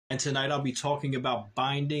And tonight I'll be talking about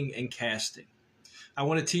binding and casting. I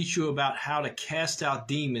want to teach you about how to cast out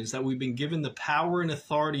demons, that we've been given the power and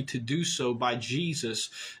authority to do so by Jesus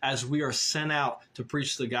as we are sent out to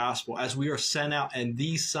preach the gospel, as we are sent out, and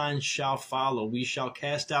these signs shall follow. We shall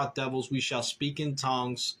cast out devils. We shall speak in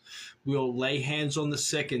tongues. We'll lay hands on the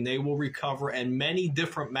sick and they will recover, and many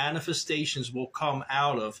different manifestations will come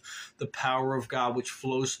out of the power of God, which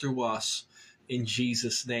flows through us. In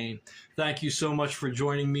Jesus' name. Thank you so much for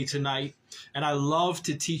joining me tonight. And I love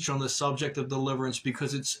to teach on the subject of deliverance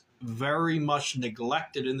because it's very much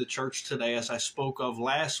neglected in the church today, as I spoke of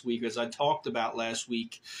last week, as I talked about last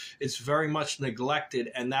week. It's very much neglected,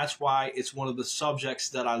 and that's why it's one of the subjects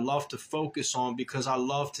that I love to focus on, because I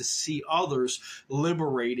love to see others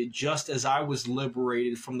liberated just as I was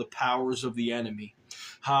liberated from the powers of the enemy.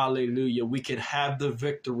 Hallelujah. We can have the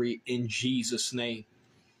victory in Jesus' name.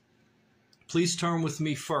 Please turn with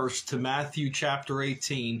me first to Matthew chapter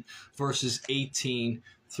 18, verses 18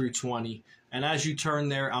 through 20. And as you turn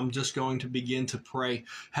there, I'm just going to begin to pray.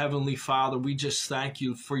 Heavenly Father, we just thank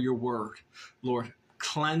you for your word. Lord,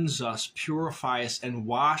 cleanse us, purify us, and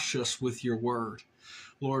wash us with your word.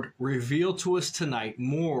 Lord, reveal to us tonight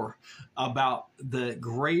more about the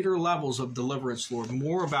greater levels of deliverance, Lord,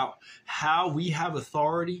 more about how we have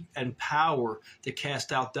authority and power to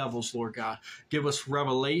cast out devils, Lord God. Give us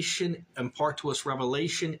revelation, impart to us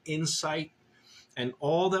revelation, insight, and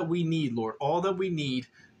all that we need, Lord. All that we need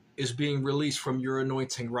is being released from your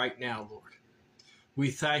anointing right now, Lord.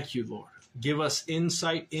 We thank you, Lord. Give us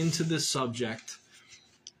insight into this subject,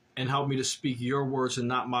 and help me to speak your words and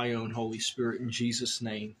not my own, Holy Spirit, in Jesus'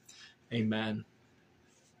 name. Amen.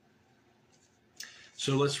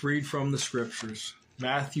 So let's read from the scriptures.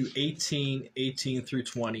 Matthew 18, 18 through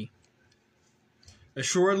 20.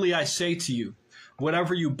 Assuredly I say to you,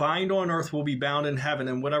 whatever you bind on earth will be bound in heaven,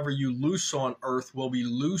 and whatever you loose on earth will be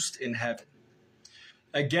loosed in heaven.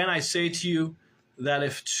 Again I say to you that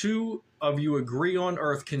if two of you agree on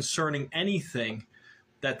earth concerning anything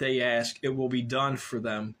that they ask, it will be done for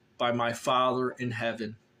them by my Father in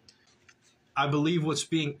heaven. I believe what's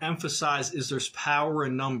being emphasized is there's power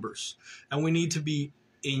in numbers, and we need to be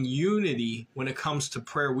in unity when it comes to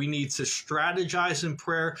prayer. We need to strategize in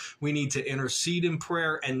prayer. We need to intercede in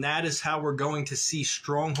prayer, and that is how we're going to see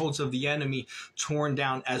strongholds of the enemy torn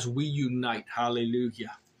down as we unite.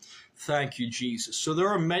 Hallelujah. Thank you, Jesus. So there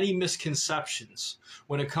are many misconceptions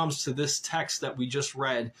when it comes to this text that we just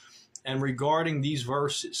read and regarding these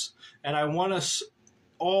verses. And I want us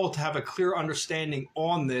all to have a clear understanding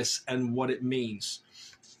on this and what it means.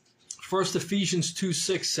 First, Ephesians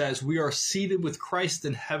 2:6 says, we are seated with Christ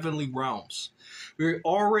in heavenly realms. We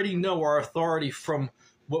already know our authority from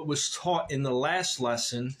what was taught in the last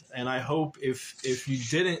lesson. And I hope if you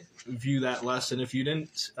didn't view that lesson, if you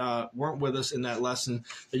weren't with us in that lesson,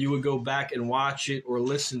 that you would go back and watch it or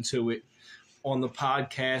listen to it on the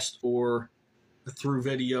podcast or through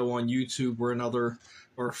video on YouTube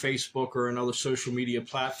or Facebook or another social media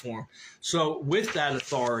platform. So with that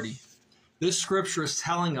authority, this scripture is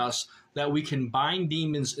telling us that we can bind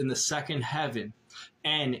demons in the second heaven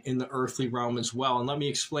and in the earthly realm as well. And let me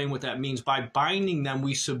explain what that means. By binding them,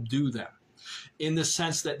 we subdue them in the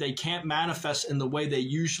sense that they can't manifest in the way they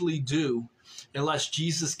usually do unless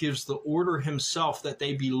Jesus gives the order himself that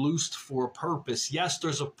they be loosed for a purpose. Yes,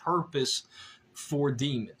 there's a purpose for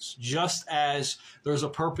demons. Just as there's a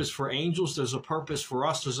purpose for angels, there's a purpose for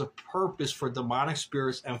us, there's a purpose for demonic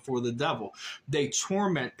spirits and for the devil. They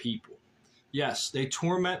torment people. Yes, they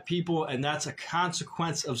torment people, and that's a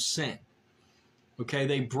consequence of sin. Okay,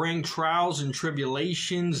 they bring trials and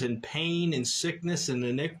tribulations and pain and sickness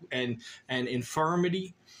and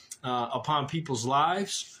infirmity upon people's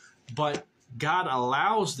lives. But God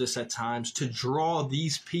allows this at times to draw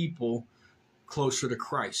these people closer to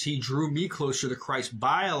Christ. He drew me closer to Christ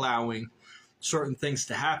by allowing certain things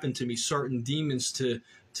to happen to me, certain demons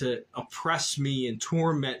to oppress me and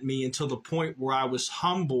torment me until the point where I was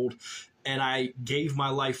humbled and I gave my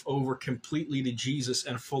life over completely to Jesus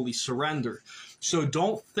and fully surrendered. So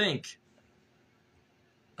don't think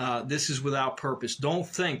this is without purpose. Don't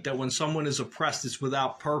think that when someone is oppressed, it's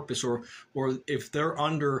without purpose, or if they're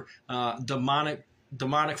under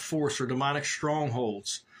demonic force or demonic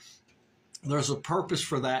strongholds. There's a purpose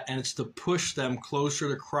for that, and it's to push them closer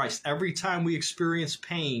to Christ. Every time we experience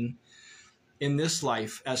pain in this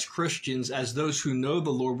life as Christians, as those who know the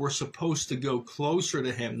Lord, we're supposed to go closer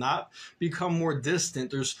to him, not become more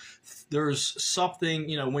distant. There's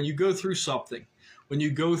something, when you go through something, when you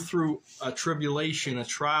go through a tribulation, a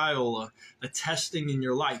trial, a testing in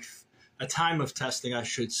your life, a time of testing, I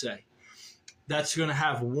should say, that's going to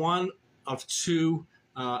have one of two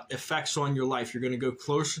effects on your life. You're going to go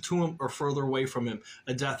closer to him or further away from him.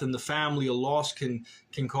 A death in the family, a loss can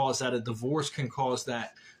cause that. A divorce can cause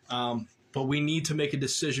that. But we need to make a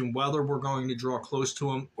decision whether we're going to draw close to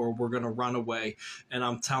him or we're going to run away. And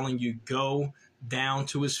I'm telling you, go down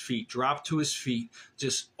to his feet, drop to his feet,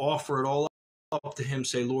 just offer it all up to him.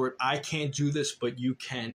 Say, Lord, I can't do this, but you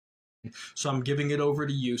can. So I'm giving it over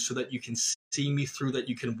to you so that you can see me through, that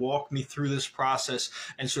you can walk me through this process,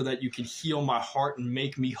 and so that you can heal my heart and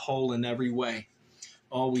make me whole in every way.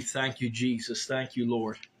 Oh, we thank you, Jesus. Thank you,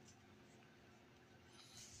 Lord.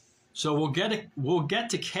 So we'll get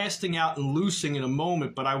to casting out and loosing in a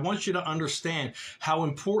moment, but I want you to understand how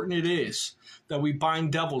important it is that we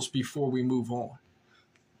bind devils before we move on.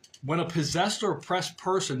 When a possessed or oppressed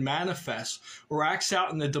person manifests or acts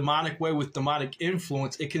out in the demonic way with demonic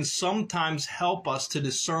influence, it can sometimes help us to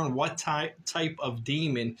discern what type of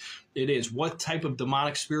demon it is, what type of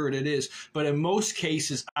demonic spirit it is. But in most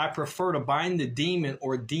cases, I prefer to bind the demon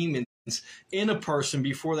or demons in a person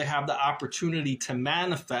before they have the opportunity to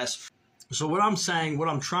manifest. So what I'm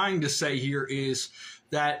trying to say here is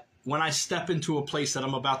that when I step into a place that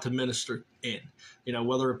I'm about to minister in,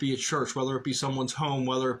 whether it be a church, whether it be someone's home,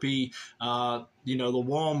 whether it be, the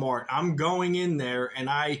Walmart, I'm going in there and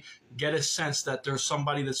I get a sense that there's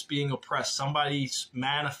somebody that's being oppressed, somebody's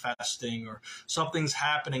manifesting, or something's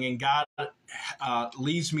happening, and God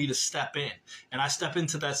leads me to step in, and I step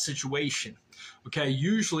into that situation. Okay,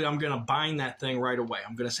 usually I'm going to bind that thing right away.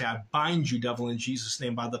 I'm going to say, I bind you, devil, in Jesus'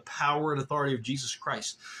 name, by the power and authority of Jesus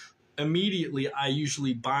Christ. Immediately, I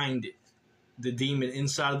usually bind it, the demon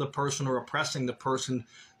inside of the person or oppressing the person,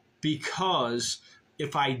 because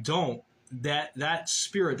if I don't, that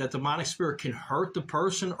spirit, that demonic spirit, can hurt the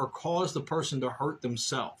person or cause the person to hurt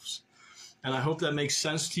themselves. And I hope that makes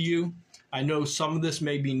sense to you. I know some of this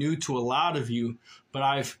may be new to a lot of you, but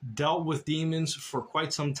I've dealt with demons for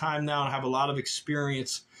quite some time now and have a lot of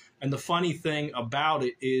experience. And the funny thing about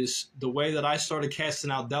it is the way that I started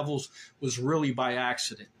casting out devils was really by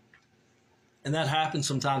accident. And that happens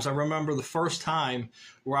sometimes. I remember the first time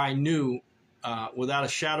where I knew without a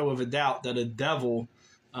shadow of a doubt that a devil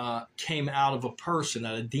came out of a person,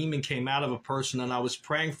 that a demon came out of a person. And I was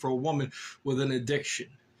praying for a woman with an addiction.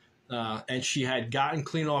 And she had gotten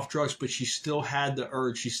clean off drugs, but she still had the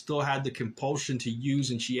urge. She still had the compulsion to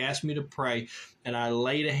use. And she asked me to pray. And I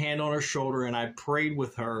laid a hand on her shoulder and I prayed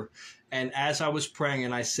with her. And as I was praying,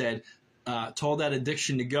 and I said, told that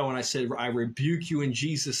addiction to go. And I said, I rebuke you in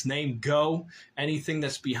Jesus' name. Go. Anything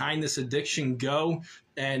that's behind this addiction, go.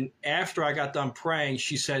 And after I got done praying,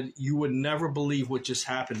 she said, you would never believe what just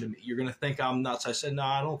happened to me. You're going to think I'm nuts. I said, no,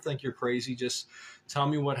 I don't think you're crazy. Just tell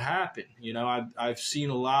me what happened. I've seen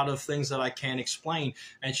a lot of things that I can't explain.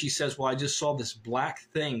 And she says, well, I just saw this black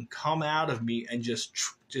thing come out of me and just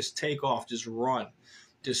take off, just run,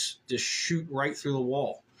 just shoot right through the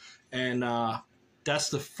wall. And that's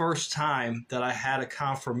the first time that I had a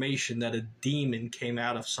confirmation that a demon came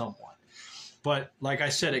out of someone. But like I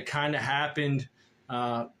said, it kind of happened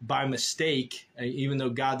by mistake, even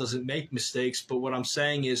though God doesn't make mistakes. But what I'm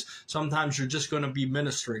saying is sometimes you're just going to be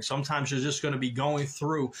ministering. Sometimes you're just going to be going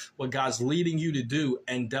through what God's leading you to do,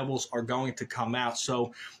 and devils are going to come out.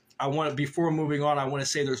 So before moving on, I want to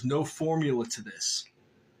say there's no formula to this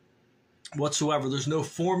whatsoever. There's no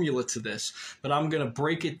formula to this, but I'm going to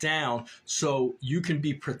break it down so you can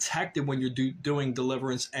be protected when you're doing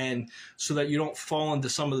deliverance, and so that you don't fall into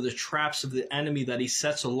some of the traps of the enemy that he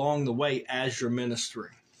sets along the way as you're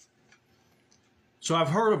ministering. So I've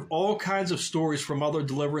heard of all kinds of stories from other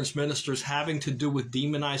deliverance ministers having to do with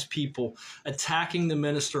demonized people attacking the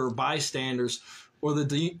minister or bystanders, or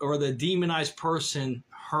the demonized person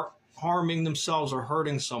harming themselves or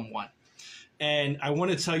hurting someone. And I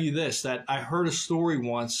want to tell you this, that I heard a story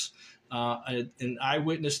once, an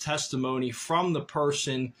eyewitness testimony from the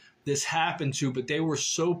person this happened to, but they were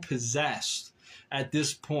so possessed at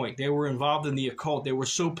this point. They were involved in the occult. They were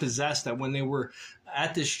so possessed that when they were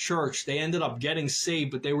at this church, they ended up getting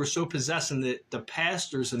saved, but they were so possessed, and the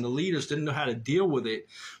pastors and the leaders didn't know how to deal with it,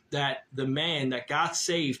 that the man that got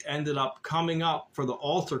saved ended up coming up for the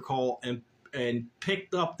altar call and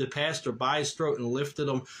picked up the pastor by his throat and lifted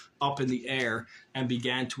him up in the air and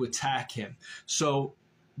began to attack him. So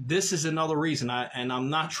this is another reason, and I'm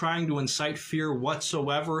not trying to incite fear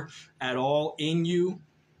whatsoever at all in you.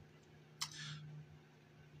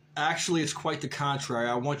 Actually, it's quite the contrary.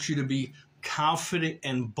 I want you to be confident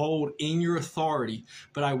and bold in your authority,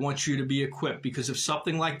 but I want you to be equipped, because if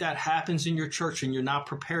something like that happens in your church and you're not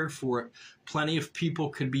prepared for it, plenty of people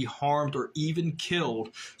could be harmed or even killed.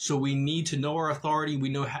 So we need to know our authority.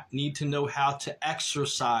 We need to know how to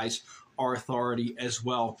exercise our authority as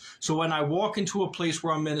well. So when I walk into a place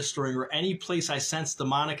where I'm ministering or any place I sense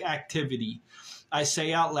demonic activity, I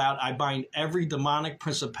say out loud, I bind every demonic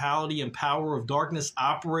principality and power of darkness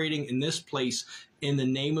operating in this place in the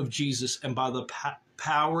name of Jesus and by the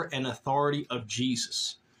power and authority of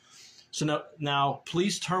Jesus. So now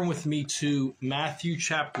please turn with me to Matthew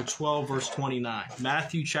chapter 12, verse 29.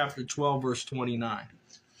 Matthew chapter 12, verse 29.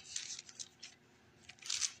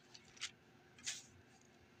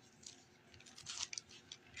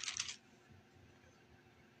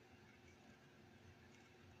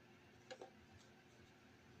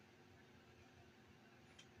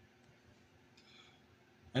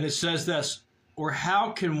 And it says this, or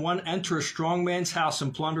how can one enter a strong man's house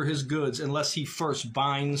and plunder his goods unless he first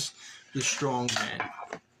binds the strong man?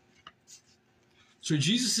 So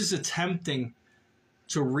Jesus is attempting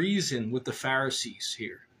to reason with the Pharisees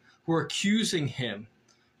here, who are accusing him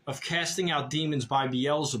of casting out demons by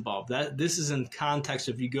Beelzebub. This is in context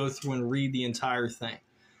if you go through and read the entire thing.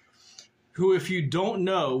 Who, if you don't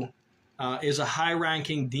know, is a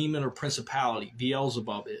high-ranking demon or principality.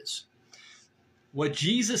 Beelzebub is. What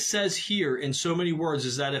Jesus says here in so many words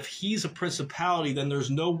is that if he's a principality, then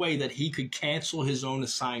there's no way that he could cancel his own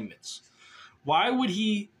assignments. Why would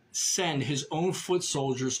he send his own foot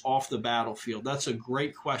soldiers off the battlefield? That's a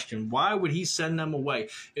great question. Why would he send them away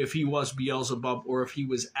if he was Beelzebub or if he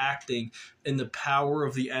was acting in the power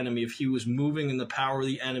of the enemy, if he was moving in the power of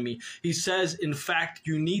the enemy? He says, in fact,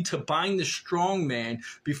 you need to bind the strong man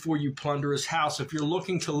before you plunder his house. If you're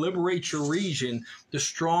looking to liberate your region, the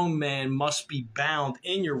strong man must be bound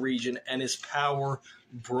in your region and his power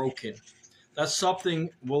broken. That's something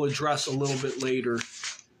we'll address a little bit later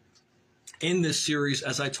in this series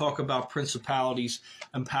as I talk about principalities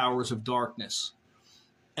and powers of darkness.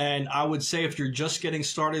 And I would say if you're just getting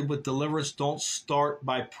started with deliverance, don't start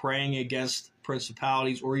by praying against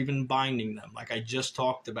principalities or even binding them like I just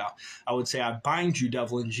talked about. I would say, I bind you,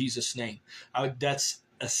 devil, in Jesus' name. That's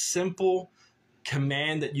a simple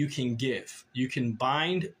command that you can give. You can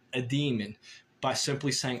bind a demon by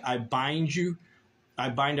simply saying, I bind you. I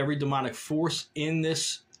bind every demonic force in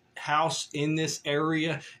this house, in this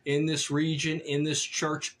area, in this region, in this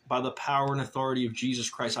church, by the power and authority of Jesus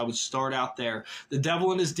Christ. I would start out there. The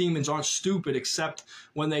devil and his demons aren't stupid except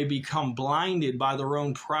when they become blinded by their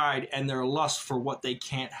own pride and their lust for what they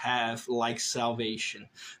can't have, like salvation.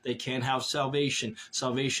 They can't have salvation.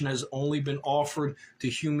 Salvation has only been offered to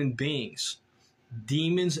human beings.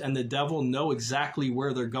 Demons and the devil know exactly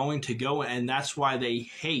where they're going to go, and that's why they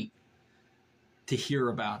hate to hear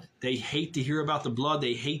about it. They hate to hear about the blood.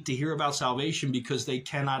 They hate to hear about salvation because they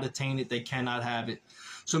cannot attain it. They cannot have it.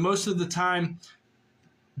 So most of the time,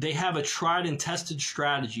 they have a tried and tested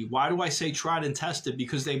strategy. Why do I say tried and tested?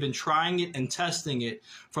 Because they've been trying it and testing it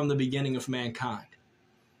from the beginning of mankind.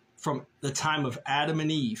 From the time of Adam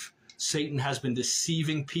and Eve, Satan has been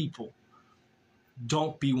deceiving people.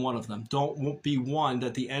 Don't be one of them. Don't be one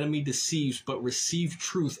that the enemy deceives, but receive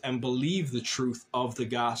truth and believe the truth of the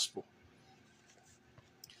gospel.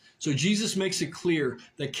 So Jesus makes it clear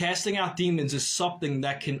that casting out demons is something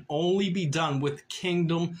that can only be done with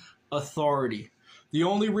kingdom authority. The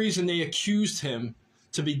only reason they accused him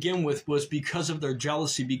to begin with was because of their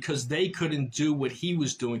jealousy, because they couldn't do what he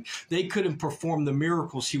was doing. They couldn't perform the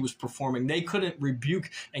miracles he was performing. They couldn't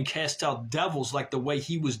rebuke and cast out devils like the way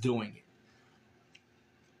he was doing it.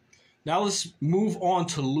 Now let's move on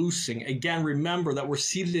to loosing. Again, remember that we're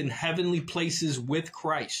seated in heavenly places with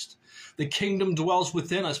Christ. The kingdom dwells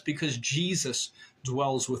within us because Jesus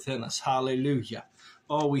dwells within us. Hallelujah.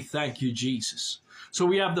 Oh, we thank you, Jesus. So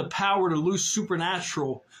we have the power to loose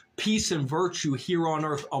supernatural peace and virtue here on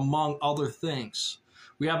earth, among other things.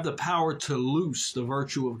 We have the power to loose the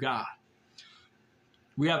virtue of God.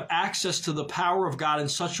 We have access to the power of God in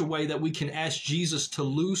such a way that we can ask Jesus to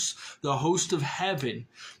loose the host of heaven,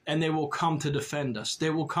 and they will come to defend us. They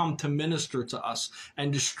will come to minister to us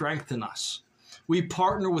and to strengthen us. We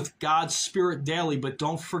partner with God's Spirit daily, but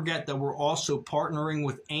don't forget that we're also partnering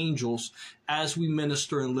with angels as we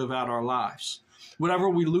minister and live out our lives. Whatever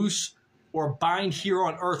we loose or bind here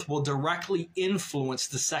on earth will directly influence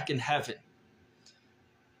the second heaven,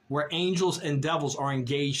 where angels and devils are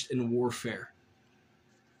engaged in warfare.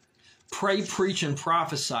 Pray, preach, and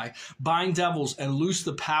prophesy. Bind devils and loose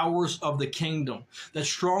the powers of the kingdom, that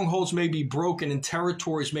strongholds may be broken and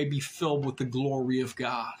territories may be filled with the glory of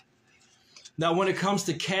God. Now, when it comes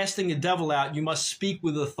to casting a devil out, you must speak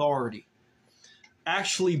with authority,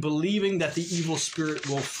 actually believing that the evil spirit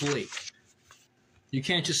will flee. You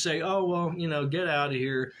can't just say, oh, well, get out of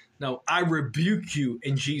here. No, I rebuke you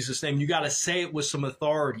in Jesus' name. You got to say it with some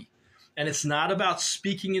authority. And it's not about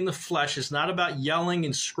speaking in the flesh. It's not about yelling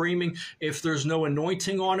and screaming. If there's no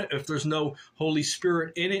anointing on it, if there's no Holy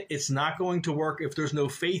Spirit in it, it's not going to work. If there's no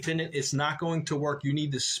faith in it, it's not going to work. You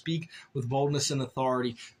need to speak with boldness and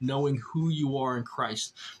authority, knowing who you are in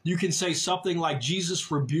Christ. You can say something like,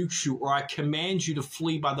 Jesus rebukes you, or I command you to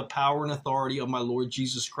flee by the power and authority of my Lord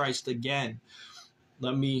Jesus Christ. Again,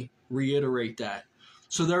 let me reiterate that.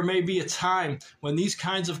 So there may be a time when these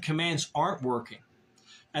kinds of commands aren't working.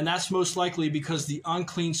 And that's most likely because the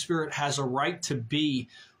unclean spirit has a right to be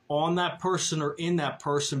on that person or in that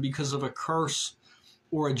person because of a curse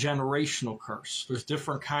or a generational curse. There's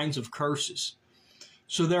different kinds of curses.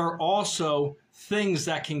 So there are also things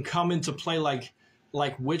that can come into play like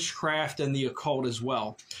witchcraft and the occult as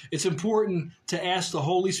well. It's important to ask the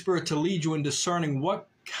Holy Spirit to lead you in discerning what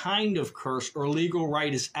kind of curse or legal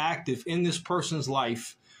right is active in this person's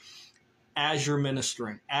life as you're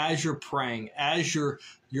ministering, as you're praying, as you're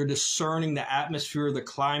discerning the atmosphere, the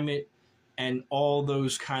climate, and all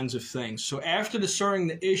those kinds of things. So after discerning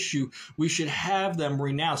the issue, we should have them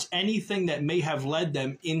renounce anything that may have led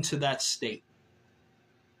them into that state.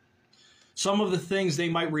 Some of the things they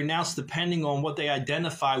might renounce depending on what they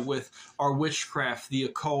identify with are witchcraft, the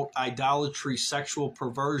occult, idolatry, sexual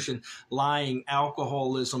perversion, lying,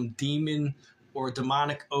 alcoholism, demon or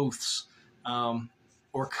demonic oaths,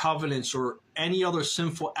 or covenants, or any other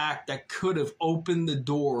sinful act that could have opened the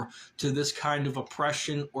door to this kind of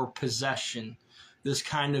oppression or possession, this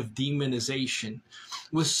kind of demonization.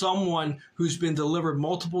 With someone who's been delivered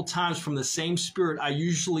multiple times from the same spirit, I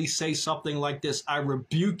usually say something like this: I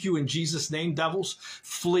rebuke you in Jesus' name, devils,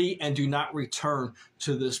 flee and do not return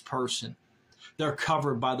to this person. They're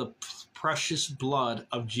covered by the precious blood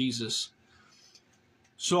of Jesus.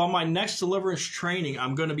 So on my next deliverance training,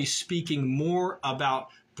 I'm going to be speaking more about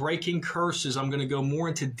breaking curses. I'm going to go more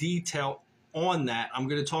into detail on that. I'm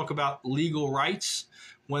going to talk about legal rights,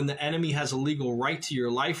 when the enemy has a legal right to your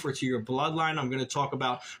life or to your bloodline. I'm going to talk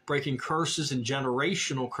about breaking curses and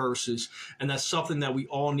generational curses, and that's something that we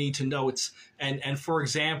all need to know. And for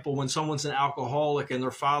example, when someone's an alcoholic and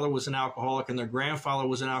their father was an alcoholic and their grandfather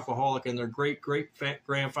was an alcoholic and their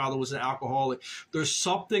great-great-grandfather was an alcoholic, there's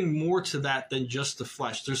something more to that than just the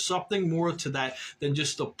flesh. There's something more to that than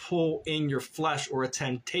just a pull in your flesh or a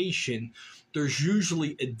temptation. There's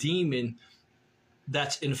usually a demon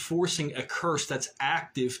that's enforcing a curse that's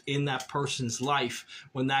active in that person's life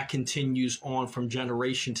when that continues on from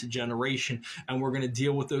generation to generation. And we're going to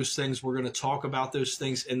deal with those things. We're going to talk about those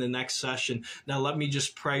things in the next session. Now, let me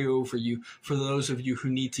just pray over you for those of you who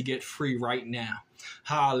need to get free right now.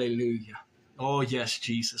 Hallelujah. Oh, yes,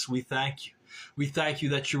 Jesus, we thank you. We thank you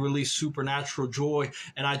that you release supernatural joy,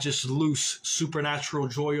 and I just loose supernatural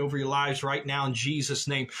joy over your lives right now in Jesus'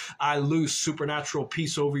 name. I loose supernatural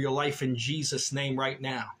peace over your life in Jesus' name right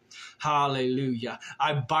now. Hallelujah.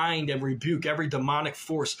 I bind and rebuke every demonic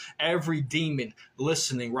force, every demon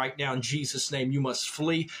listening right now in Jesus' name. You must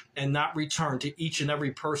flee and not return. To each and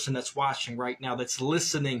every person that's watching right now, that's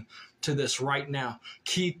listening to this right now.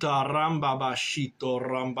 Kita ramba bashito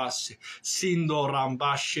rambase, sindo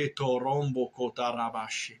rambasheto rombo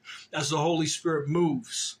kotarabashi. As the Holy Spirit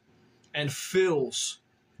moves and fills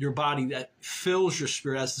your body, that fills your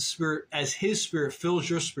spirit, as His Spirit fills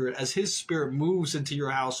your spirit, as His Spirit moves into your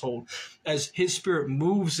household, as His Spirit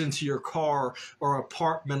moves into your car or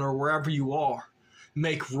apartment or wherever you are,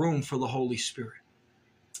 make room for the Holy Spirit.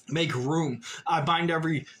 Make room. I bind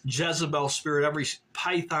every Jezebel spirit, every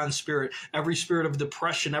Python spirit, every spirit of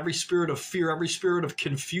depression, every spirit of fear, every spirit of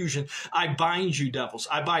confusion. I bind you, devils.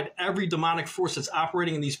 I bind every demonic force that's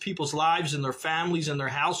operating in these people's lives, in their families, in their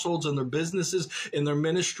households, in their businesses, in their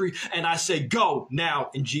ministry. And I say, go now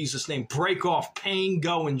in Jesus' name. Break off pain,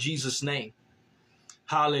 go in Jesus' name.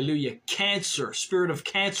 Hallelujah. Cancer, spirit of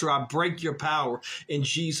cancer, I break your power in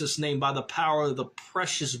Jesus' name by the power of the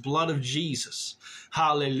precious blood of Jesus.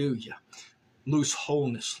 Hallelujah. Loose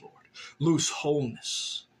wholeness, Lord. Loose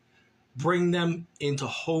wholeness. Bring them into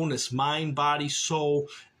wholeness, mind, body, soul,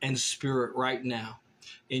 and spirit right now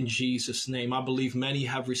in Jesus' name. I believe many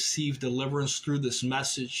have received deliverance through this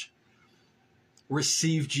message.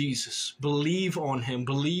 Receive Jesus. Believe on Him.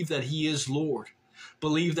 Believe that He is Lord.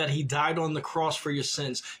 Believe that He died on the cross for your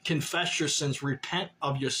sins. Confess your sins. Repent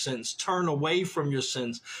of your sins. Turn away from your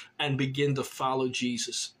sins and begin to follow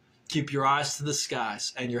Jesus. Keep your eyes to the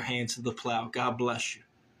skies and your hands to the plow. God bless you.